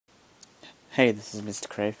Hey, this is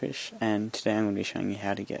MrCrayfish, and today I'm going to be showing you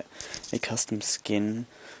how to get a custom skin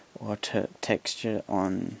or texture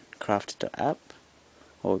on Crafted.app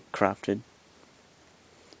or Crafted.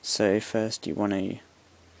 So first you want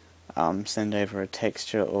to send over a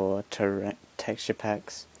texture or texture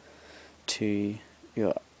packs to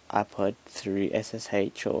your iPod through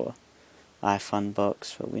SSH or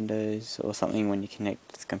iFunBox for Windows or something when you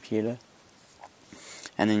connect to the computer.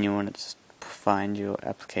 And then you want to find your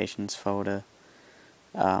applications folder,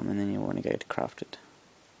 and then you want to go to Crafted.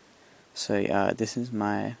 So this is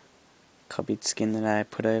my copied skin that I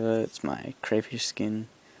put over. It's my crayfish skin.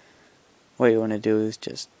 What you want to do is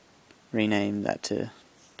just rename that to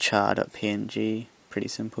char.png, pretty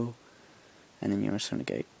simple, and then you just want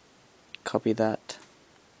to go copy that,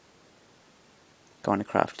 go on to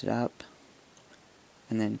Crafted app,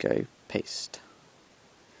 and then go paste.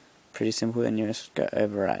 Pretty simple, then you just go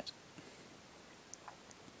overwrite.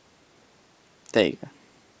 There you go.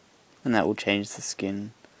 And that will change the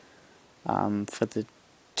skin. For the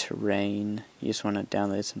terrain, you just want to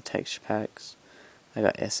download some texture packs. I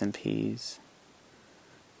got SMPs.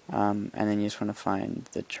 And then you just want to find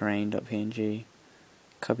the terrain.png,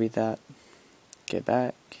 copy that, go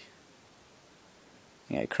back,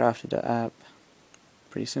 and go crafted.app,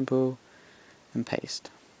 pretty simple, and paste,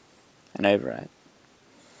 and overwrite.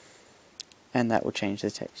 And that will change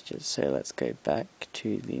the textures. So let's go back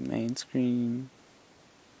to the main screen,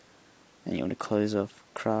 and you want to close off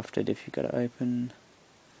Crafted if you've got it open,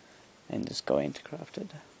 and just go into Crafted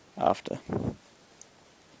after.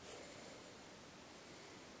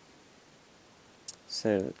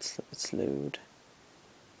 So let's load.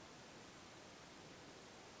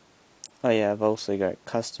 Oh yeah, I've also got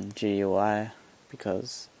custom GUI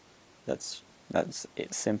because that's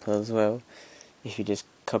it's simple as well. If you just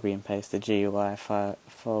copy and paste the GUI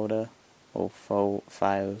folder or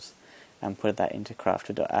files and put that into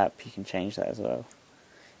crafted.app, you can change that as well.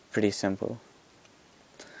 Pretty simple.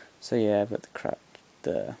 So yeah, I've got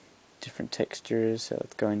the different textures, so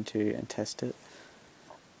let's go into and test it.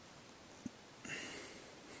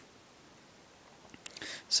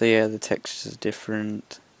 So yeah, the texture is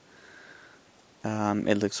different.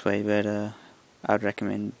 It looks way better. I'd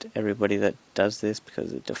recommend everybody that does this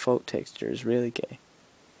because the default texture is really gay.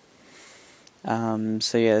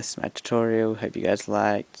 So yeah, this is my tutorial. Hope you guys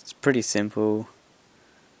liked. It's pretty simple,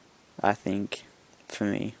 I think, for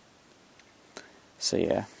me. So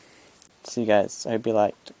yeah, see you guys. I hope you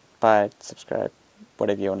liked. Bye, subscribe,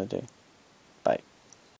 whatever you want to do.